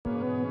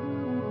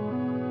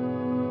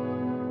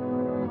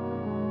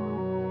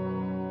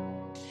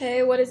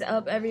Hey, what is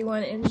up,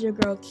 everyone? It is your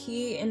girl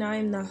Key, and I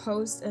am the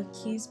host of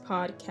Key's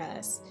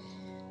Podcast.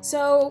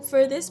 So,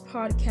 for this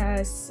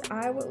podcast,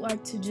 I would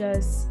like to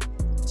just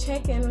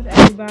check in with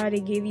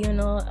everybody, give you a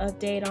little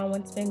update on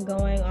what's been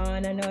going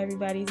on. I know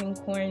everybody's in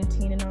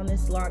quarantine and on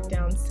this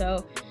lockdown,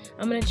 so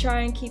I'm going to try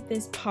and keep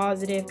this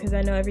positive because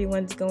I know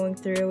everyone's going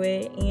through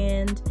it,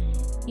 and,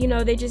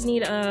 they just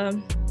need a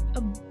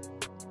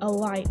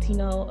light,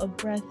 a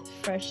breath of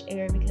fresh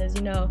air, because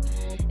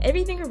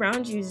everything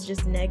around you is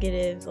just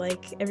negative.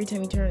 Like every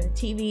time you turn on the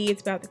TV,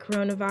 it's about the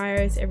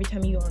coronavirus. Every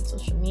time you go on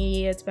social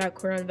media, it's about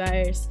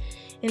coronavirus.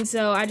 And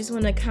so I just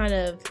want to kind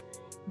of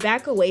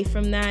back away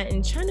from that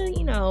and try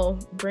to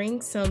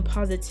bring some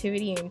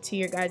positivity into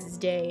your guys'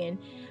 day. And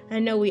I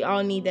know we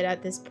all need that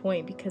at this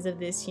point because of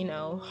this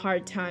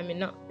hard time,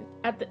 and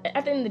at the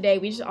end of the day,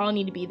 we just all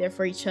need to be there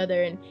for each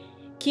other and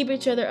keep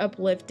each other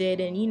uplifted,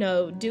 and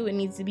do what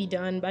needs to be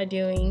done by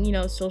doing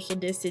social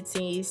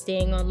distancing,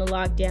 staying on the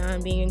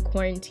lockdown, being in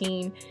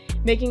quarantine,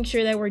 making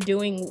sure that we're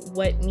doing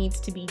what needs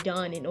to be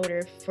done in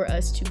order for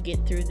us to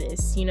get through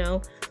this.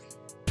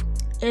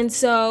 And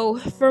so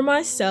for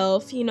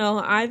myself, I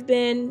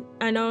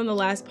know in the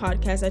last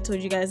podcast I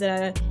told you guys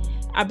that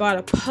I bought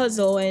a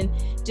puzzle, and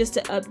just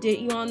to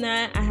update you on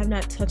that, I have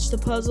not touched the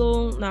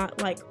puzzle.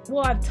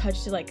 I've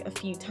touched it like a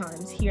few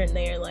times here and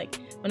there, like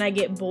when I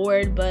get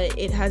bored, but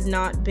it has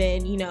not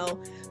been,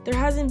 there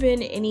hasn't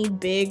been any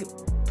big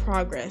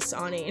progress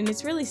on it, and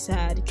it's really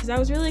sad because I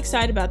was really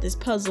excited about this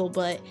puzzle,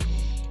 but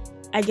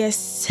I guess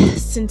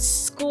since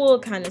school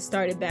kind of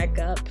started back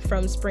up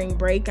from spring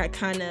break, I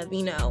kind of,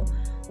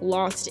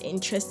 lost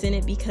interest in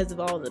it because of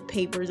all the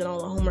papers and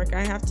all the homework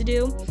I have to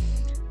do.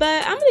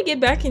 But I'm gonna get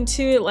back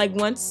into it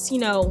once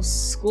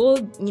school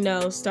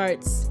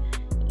starts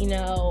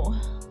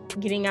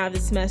getting out of the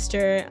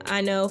semester. I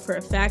know for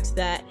a fact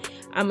that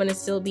I'm gonna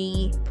still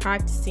be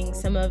practicing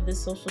some of the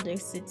social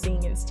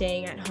distancing and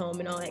staying at home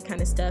and all that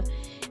kind of stuff.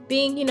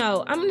 I'm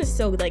gonna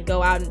still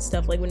go out and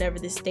stuff whenever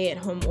the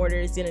stay-at-home order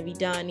is gonna be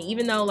done,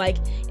 even though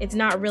it's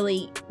not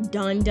really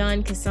done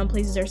because some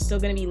places are still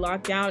gonna be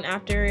locked down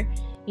after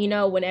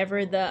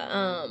whenever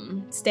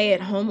the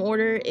stay-at-home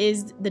order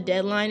is, the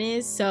deadline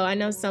is. So I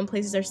know some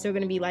places are still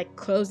going to be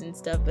closed and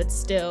stuff, but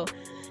still,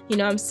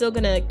 I'm still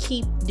going to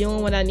keep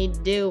doing what I need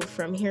to do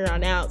from here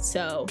on out.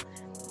 So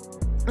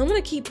I'm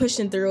going to keep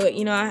pushing through it.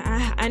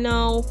 I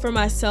know for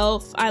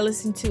myself, I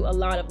listen to a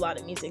lot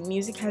of music.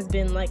 Music has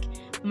been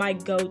my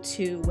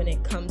go-to when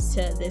it comes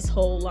to this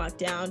whole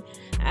lockdown.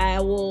 I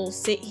will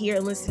sit here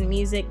and listen to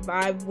music,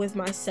 vibe with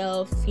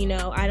myself.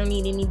 I don't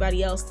need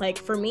anybody else.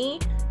 For me,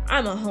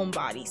 I'm a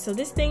homebody, so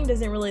this thing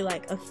doesn't really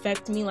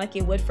affect me like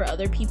it would for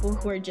other people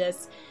who are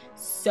just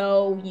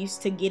so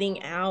used to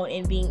getting out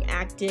and being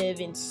active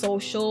and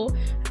social.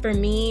 For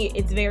me,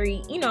 it's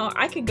very,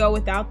 I could go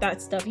without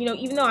that stuff,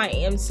 even though I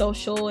am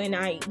social and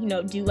I,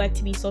 do like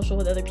to be social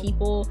with other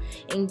people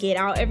and get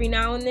out every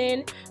now and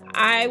then.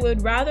 I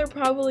would rather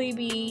probably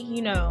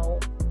be,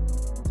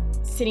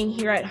 sitting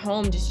here at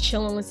home just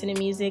chilling, listening to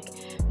music,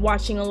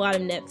 watching a lot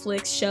of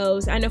Netflix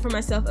shows. I know for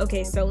myself,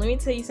 okay, so let me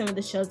tell you some of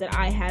the shows that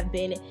I have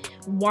been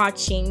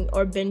watching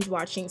or binge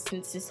watching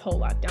since this whole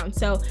lockdown.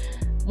 So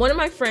one of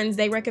my friends,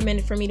 they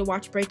recommended for me to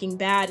watch Breaking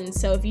Bad, and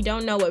so if you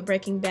don't know what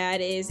Breaking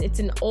Bad is, it's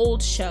an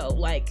old show,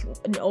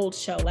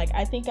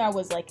 I think I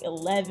was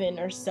 11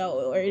 or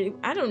so, or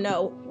I don't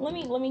know. Let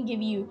me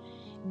give you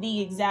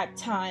the exact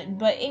time.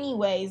 But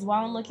anyways,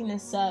 while I'm looking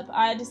this up,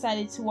 I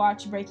decided to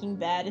watch Breaking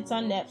Bad. It's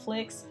on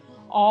Netflix.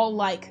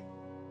 All I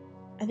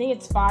think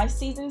it's 5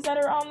 seasons that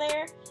are on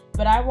there,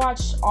 but I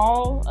watched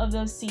all of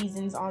those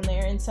seasons on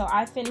there, and so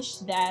I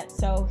finished that.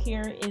 So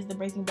here is the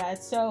Breaking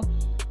Bad. So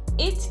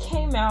it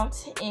came out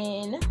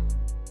when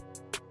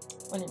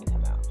did it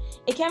come out?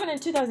 It came out in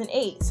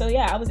 2008. So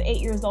yeah, I was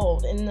 8 years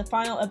old, and the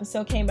final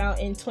episode came out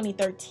in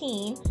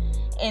 2013.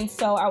 And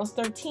so I was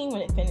 13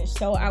 when it finished.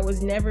 So I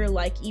was never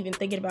even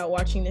thinking about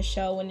watching the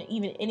show when it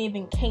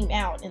even came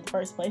out in the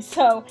first place.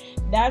 So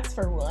that's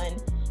for one.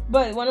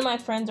 But one of my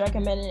friends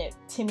recommended it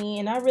to me,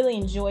 and I really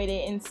enjoyed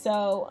it. And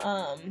so,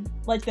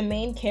 the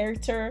main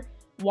character,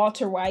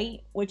 Walter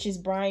White, which is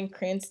Bryan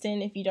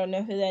Cranston, if you don't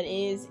know who that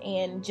is,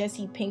 and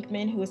Jesse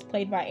Pinkman, who is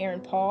played by Aaron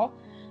Paul.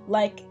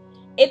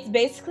 It's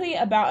basically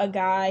about a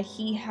guy,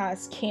 he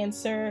has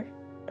cancer,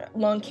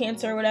 lung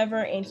cancer or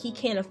whatever, and he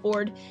can't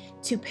afford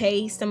to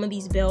pay some of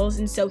these bills.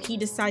 And so he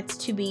decides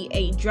to be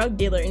a drug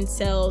dealer and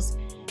sells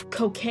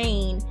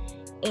cocaine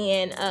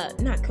and,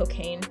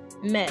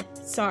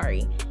 meth,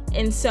 sorry.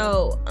 And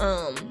so,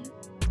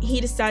 he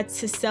decides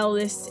to sell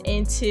this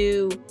and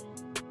to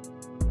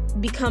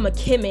become a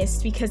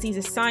chemist because he's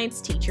a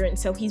science teacher, and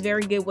so he's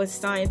very good with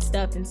science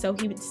stuff, and so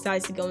he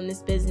decides to go in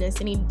this business,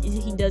 and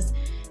he does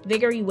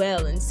very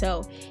well, and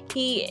so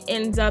he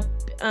ends up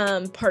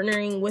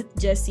partnering with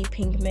Jesse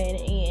Pinkman,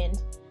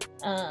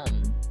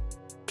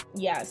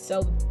 and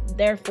so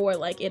therefore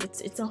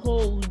it's a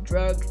whole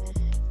drug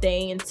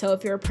thing. And so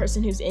if you're a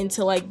person who's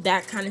into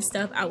that kind of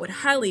stuff, I would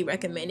highly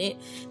recommend it.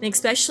 And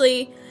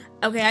especially,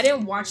 okay, I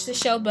didn't watch the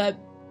show, but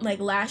like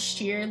my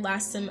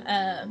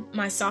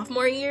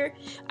sophomore year,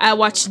 I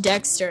watched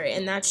Dexter,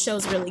 and that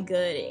show's really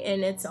good.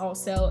 And it's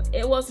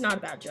not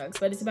about drugs,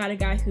 but it's about a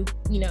guy who,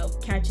 you know,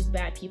 catches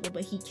bad people,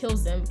 but he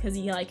kills them because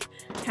he like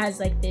has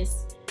like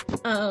this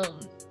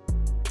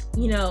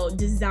you know,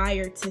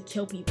 desire to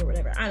kill people or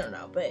whatever. I don't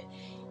know, but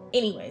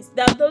anyways,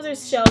 those are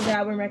shows that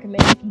I would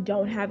recommend if you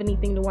don't have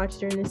anything to watch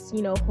during this,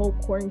 you know, whole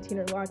quarantine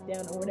or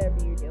lockdown or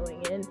whatever you're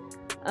doing. And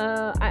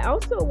I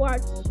also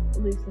watched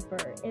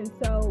Lucifer, and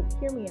so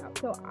hear me out.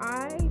 So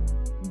I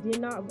did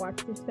not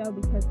watch this show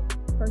because,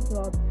 first of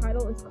all, the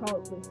title is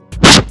called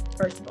Lucifer,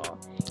 first of all.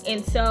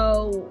 And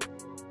so,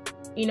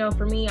 you know,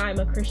 for me, I'm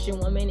a Christian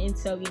woman, and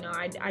so, you know,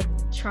 I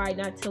try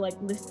not to like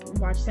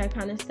watch that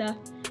kind of stuff.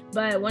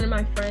 But one of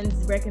my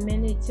friends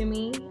recommended it to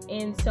me,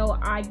 and so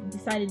I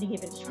decided to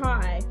give it a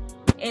try.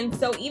 And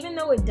so even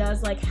though it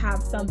does like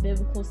have some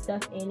biblical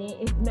stuff in it,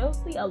 it's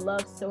mostly a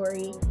love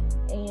story.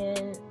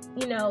 And,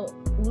 you know,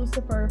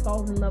 Lucifer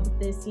falls in love with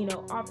this, you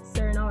know,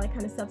 officer and all that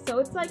kind of stuff. So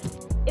it's like,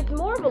 it's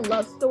more of a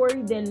love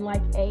story than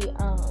like an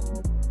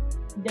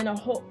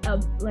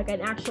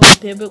actual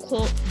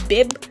biblical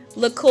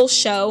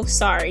show,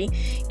 sorry.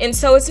 And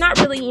so it's not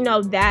really, you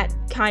know, that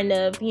kind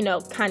of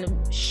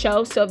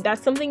show. So if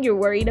that's something you're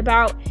worried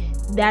about,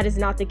 that is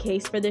not the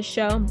case for this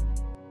show,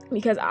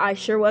 because I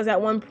sure was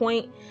at one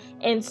point.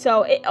 And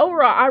so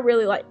overall, I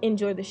really like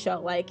enjoy the show.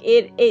 Like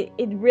it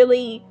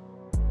really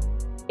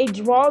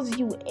draws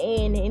you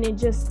in, and it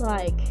just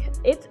like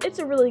it's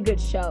a really good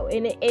show,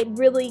 and it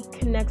really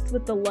connects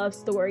with the love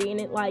story.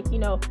 And it, like, you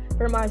know,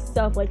 for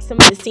myself, like some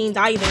of the scenes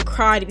I even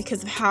cried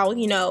because of how,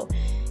 you know,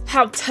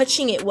 how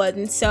touching it was.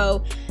 And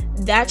so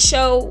that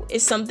show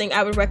is something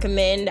I would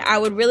recommend. I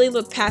would really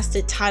look past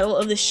the title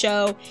of the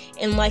show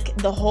and like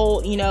the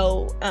whole, you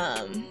know,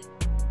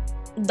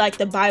 like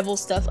the Bible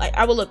stuff. Like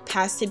I would look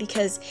past it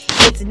because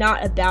it's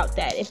not about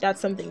that, if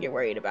that's something you're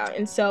worried about.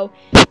 And so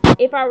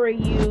if I were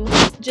you,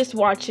 just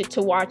watch it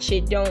to watch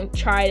it. Don't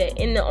try to,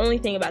 and the only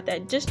thing about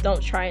that, just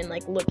don't try and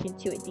like look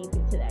into it deep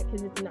into that,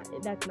 because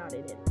that's not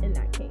it in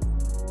that case.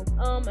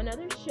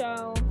 Another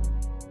show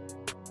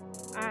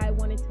I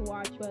wanted to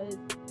watch was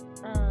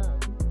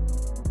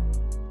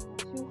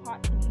Too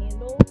Hot to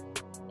Handle.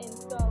 And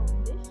so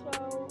this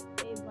show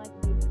is like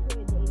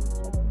basically a dating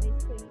show.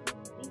 Basically,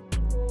 these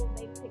people,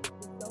 they pick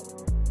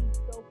these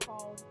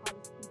so-called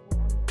hottest people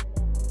on the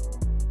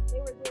internet. They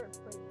were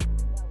pretty, you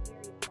know,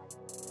 very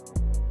attractive.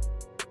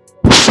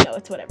 You know,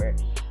 it's whatever.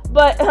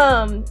 But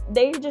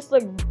they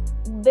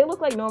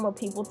look like normal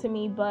people to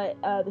me.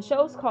 But the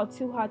show is called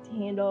Too Hot to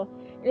Handle.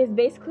 And it's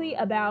basically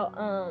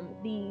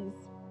about these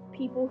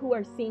people who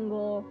are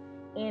single,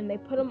 and they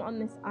put them on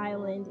this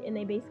island, and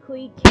they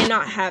basically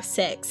cannot have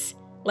sex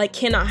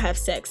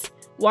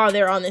while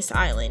they're on this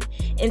island.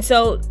 And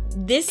so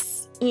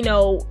this, you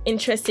know,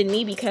 interested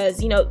me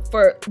because, you know,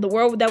 for the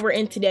world that we're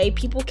in today,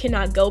 people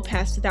cannot go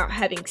past without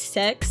having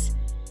sex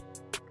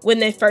when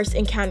they first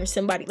encounter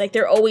somebody. Like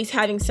they're always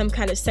having some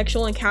kind of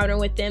sexual encounter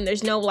with them.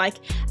 There's no like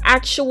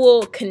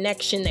actual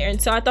connection there.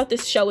 And so I thought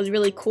this show was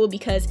really cool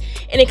because,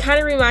 and it kind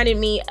of reminded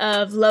me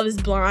of Love is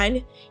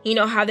Blind. You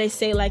know how they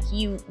say like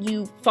you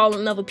fall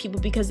in love with people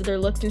because of their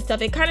looks and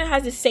stuff. It kind of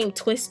has the same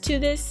twist to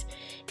this.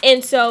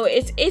 And so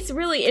it's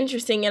really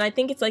interesting, and I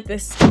think it's like the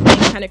same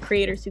kind of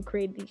creators who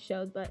created these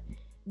shows. But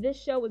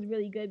this show was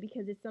really good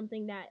because it's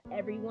something that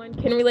everyone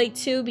can relate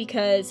to,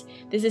 because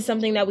this is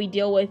something that we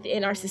deal with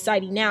in our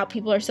society now.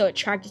 People are so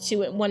attracted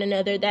to one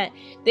another that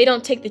they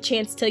don't take the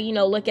chance to, you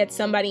know, look at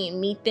somebody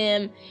and meet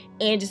them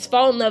and just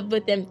fall in love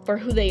with them for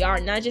who they are,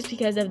 not just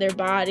because of their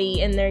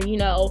body and their, you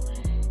know,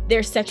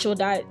 their sexual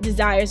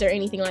desires or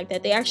anything like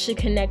that. They actually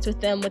connect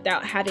with them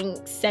without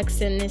having sex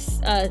in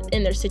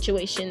their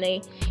situation.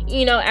 They,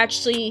 you know,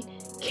 actually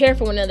care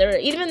for one another,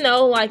 even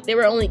though like there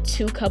were only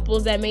 2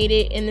 couples that made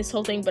it in this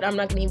whole thing. But I'm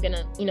not even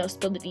gonna, you know,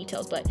 spill the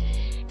details. But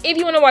if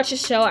you want to watch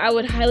this show, I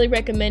would highly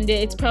recommend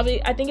it. It's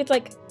probably, I think it's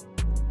like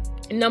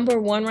number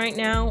 1 right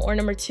now, or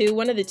number 2,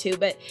 one of the 2.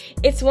 But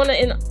it's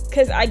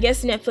because I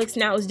guess Netflix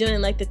now is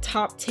doing like the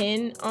top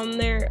 10 on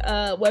their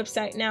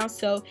website now.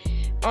 So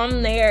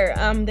on there,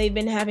 they've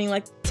been having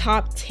like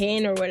top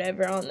 10 or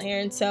whatever on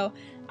there. And so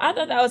I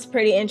thought that was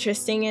pretty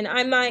interesting, and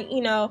I might,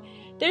 you know,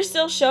 there's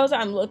still shows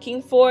I'm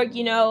looking for.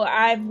 You know,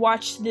 I've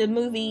watched the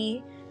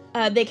movie,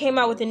 they came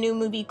out with a new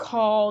movie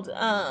called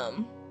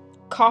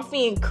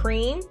Coffee and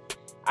Cream.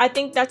 I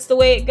think that's the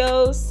way it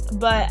goes,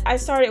 but I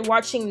started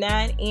watching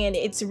that, and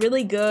it's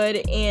really good,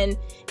 and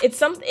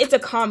it's a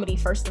comedy,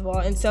 first of all.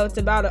 And so it's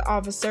about an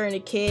officer and a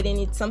kid, and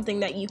it's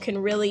something that you can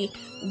really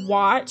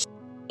watch.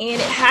 And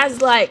it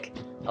has like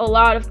a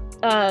lot of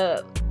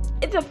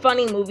it's a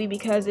funny movie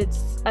because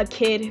it's a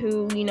kid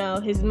who, you know,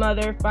 his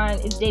mother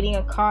is dating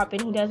a cop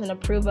and he doesn't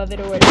approve of it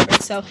or whatever.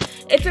 So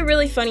it's a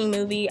really funny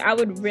movie. I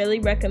would really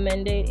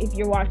recommend it if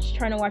you're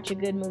trying to watch a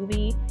good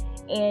movie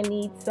and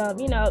need some,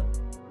 you know,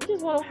 you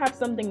just want to have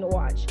something to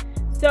watch.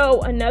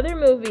 So another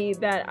movie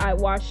that I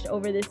watched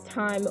over this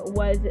time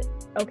was,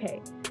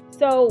 okay,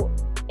 so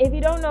if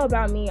you don't know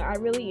about me, I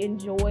really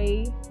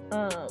enjoy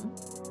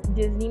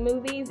Disney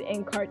movies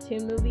and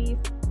cartoon movies,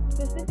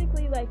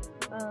 specifically like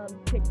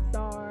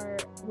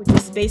Pixar, which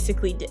is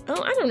basically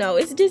I don't know,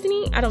 it's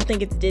Disney. I don't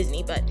think it's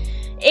Disney, but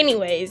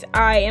anyways,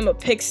 I am a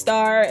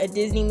Pixar, a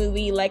Disney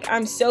movie. Like,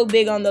 I'm so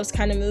big on those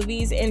kind of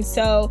movies. And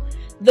so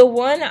the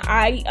one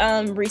I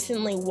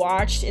recently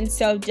watched, and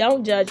so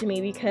don't judge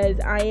me because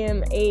I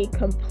am a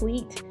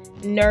complete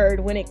nerd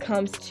when it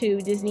comes to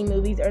Disney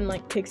movies or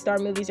like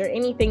Pixar movies or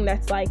anything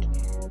that's like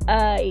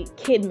a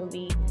kid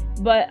movie.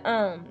 But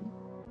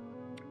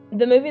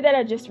the movie that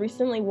I just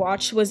recently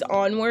watched was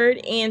Onward,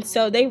 and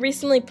so they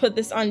recently put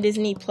this on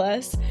Disney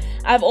Plus.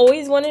 I've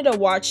always wanted to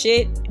watch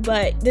it,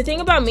 but the thing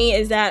about me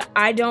is that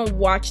I don't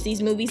watch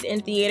these movies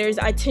in theaters.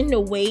 I tend to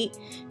wait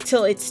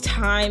till it's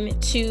time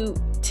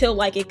till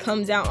like it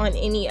comes out on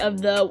any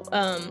of the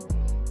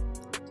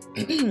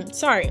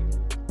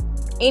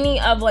any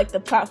of like the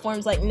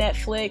platforms like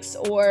Netflix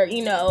or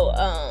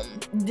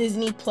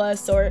Disney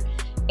Plus or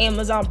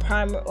Amazon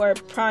Prime or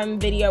Prime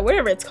Video,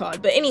 whatever it's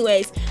called. But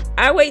anyways,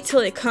 I wait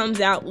till it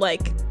comes out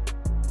like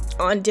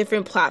on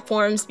different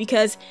platforms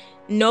because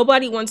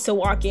nobody wants to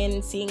walk in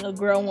and seeing a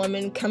grown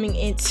woman coming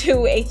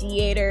into a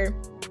theater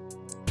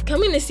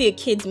coming to see a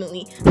kids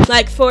movie.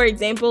 Like, for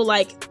example,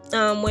 like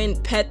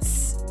when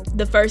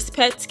the first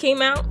Pets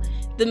came out,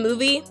 the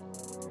movie,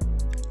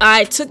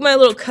 I took my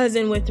little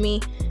cousin with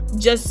me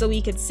just so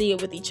we could see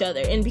it with each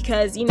other. And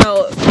because, you're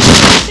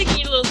taking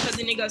your little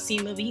cousin to go see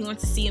a movie, he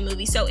wants to see a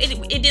movie, so it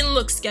didn't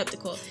look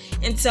skeptical.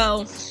 And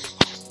so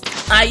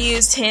I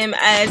used him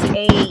as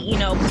a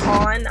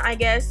pawn, I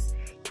guess.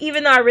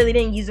 Even though I really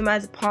didn't use him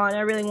as a pawn,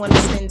 I really wanted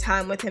to spend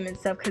time with him and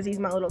stuff because he's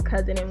my little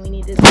cousin and we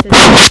needed to spend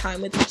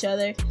time with each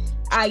other.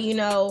 I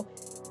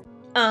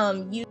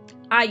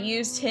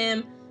used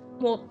him.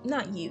 Well,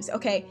 not use.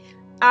 Okay,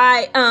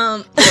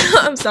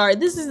 I'm sorry.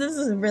 This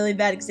is a really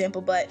bad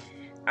example, but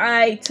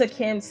I took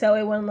him so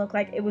it wouldn't look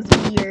like it was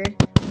weird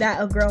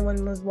that a grown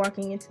woman was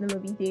walking into the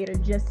movie theater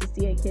just to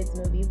see a kids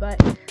movie.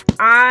 But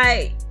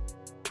I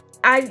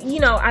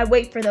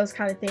wait for those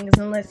kind of things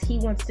unless he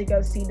wants to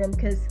go see them,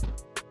 because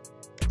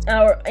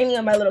or any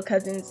of my little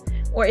cousins,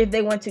 or if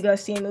they want to go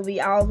see a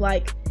movie, I'll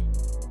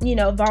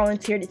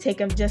volunteer to take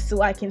them just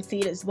so I can see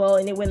it as well,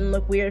 and it wouldn't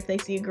look weird if they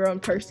see a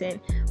grown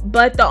person.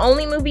 But the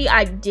only movie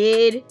I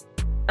did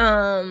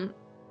go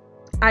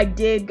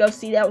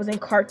see that was in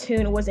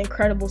cartoon was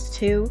Incredibles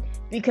 2,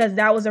 because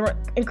that was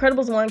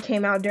Incredibles 1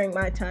 came out during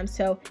my time,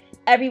 so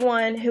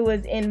everyone who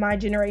was in my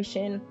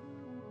generation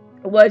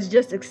was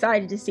just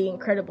excited to see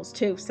Incredibles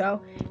 2.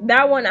 So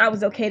that one I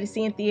was okay to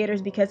see in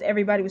theaters because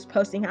everybody was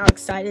posting how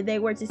excited they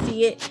were to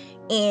see it,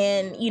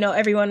 and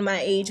everyone my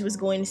age was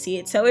going to see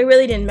it, so it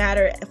really didn't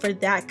matter for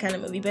that kind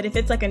of movie. But if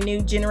it's like a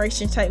new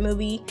generation type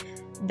movie,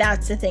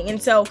 that's the thing.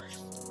 And so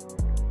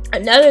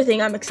another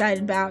thing I'm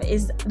excited about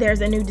is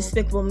there's a new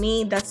Despicable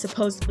Me that's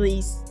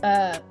supposedly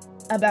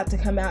about to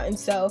come out, and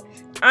so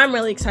I'm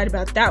really excited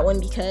about that one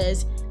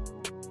because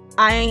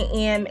I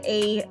am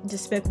a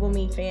Despicable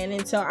Me fan.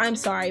 And so I'm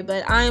sorry,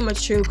 but I am a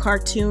true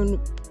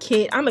cartoon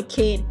kid. I'm a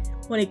kid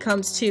when it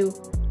comes to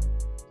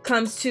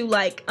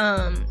like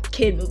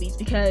kid movies,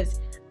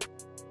 because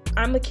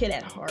I'm a kid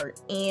at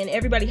heart, and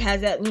everybody has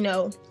that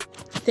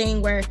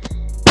thing where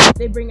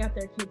they bring out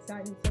their kid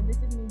side. And so this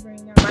is me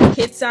bringing out my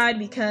kid side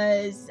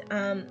because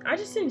I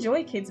just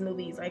enjoy kids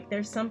movies. Like,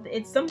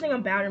 it's something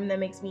about them that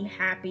makes me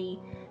happy.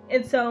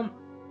 And so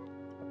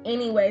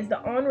anyways,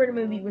 the Onward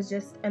movie was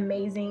just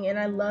amazing, and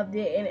I loved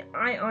it, and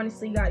I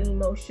honestly got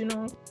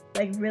emotional,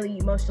 like really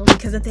emotional,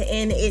 because at the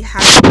end it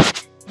had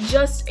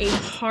just a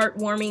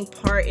heartwarming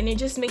part, and it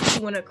just makes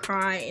you want to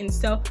cry. And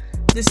so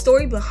the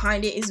story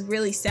behind it is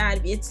really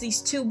sad. It's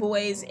these two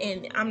boys,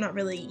 and I'm not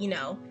really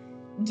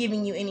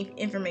giving you any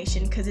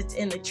information because it's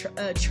in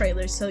the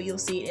trailer, so you'll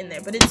see it in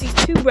there. But it's these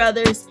two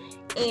brothers,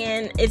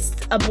 and it's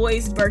a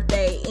boy's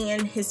birthday,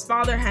 and his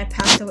father had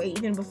passed away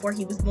even before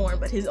he was born,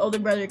 but his older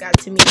brother got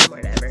to meet him or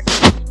whatever.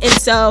 And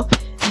so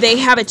they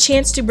have a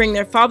chance to bring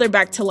their father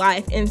back to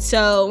life, and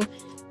so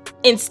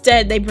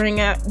instead they bring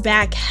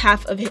back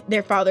half of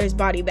their father's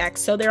body back.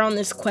 So they're on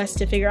this quest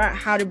to figure out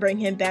how to bring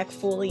him back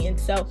fully. And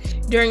so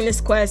during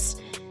this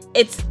quest,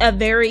 it's a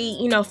very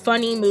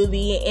funny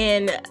movie,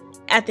 and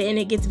at the end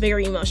it gets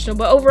very emotional.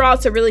 But overall,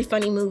 it's a really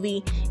funny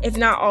movie. It's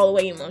not all the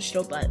way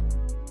emotional, but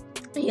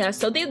yeah.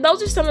 So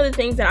those are some of the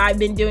things that I've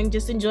been doing,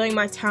 just enjoying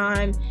my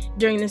time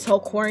during this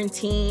whole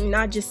quarantine,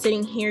 not just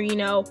sitting here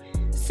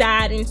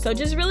sad. And so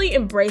just really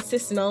embrace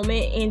this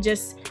moment and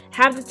just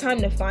have the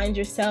time to find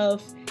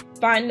yourself,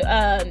 find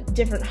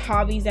different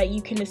hobbies that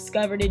you can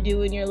discover to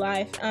do in your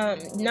life.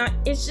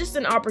 It's just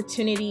an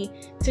opportunity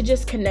to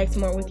just connect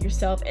more with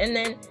yourself. And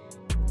then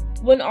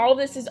when all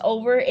this is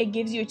over, it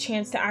gives you a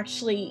chance to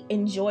actually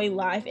enjoy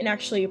life and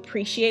actually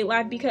appreciate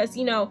life, because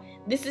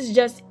this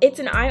is it's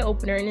an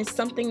eye-opener, and it's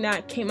something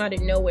that came out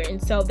of nowhere.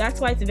 And so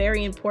that's why it's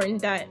very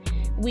important that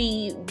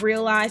we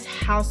realize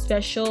how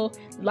special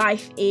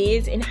life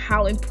is and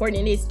how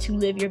important it is to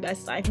live your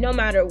best life no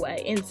matter what.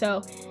 And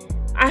so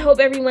I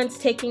hope everyone's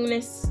taking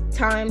this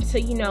time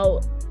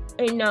to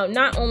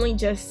not only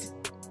just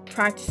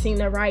practicing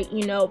the right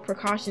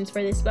precautions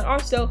for this, but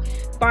also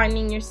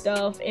finding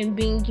yourself and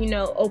being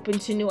open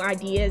to new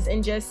ideas,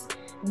 and just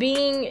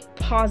being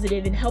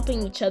positive and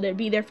helping each other,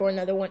 be there for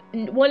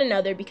one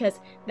another, because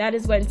that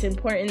is what's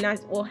important, and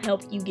that will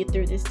help you get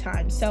through this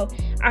time. So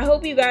I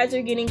hope you guys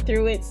are getting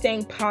through it,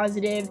 staying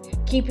positive,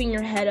 keeping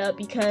your head up,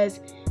 because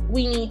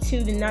we need to,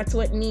 and that's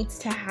what needs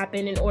to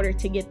happen in order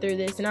to get through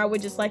this. And I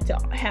would just like to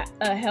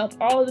help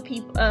all the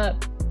people,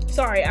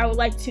 I would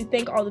like to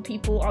thank all the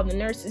people, all the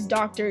nurses,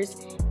 doctors,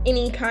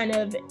 any kind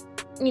of,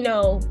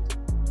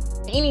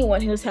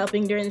 anyone who's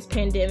helping during this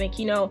pandemic,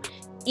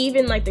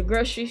 even like the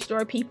grocery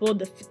store people,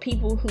 the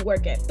people who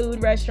work at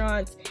food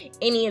restaurants,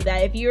 any of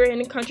that. If you're in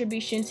a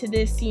contribution to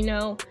this,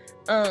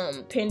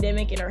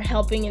 pandemic and are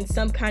helping in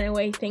some kind of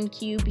way,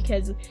 thank you,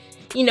 because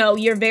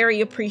you're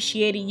very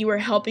appreciated. You are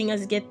helping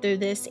us get through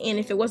this, and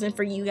if it wasn't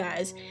for you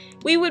guys,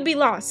 we would be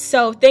lost.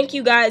 So thank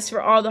you guys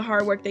for all the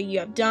hard work that you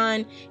have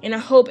done, and I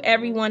hope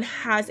everyone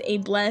has a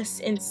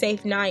blessed and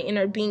safe night and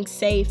are being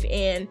safe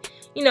and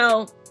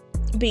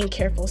being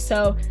careful.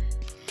 So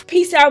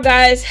peace out,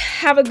 guys.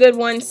 Have a good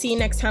one. See you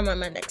next time on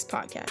my next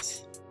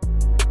podcast.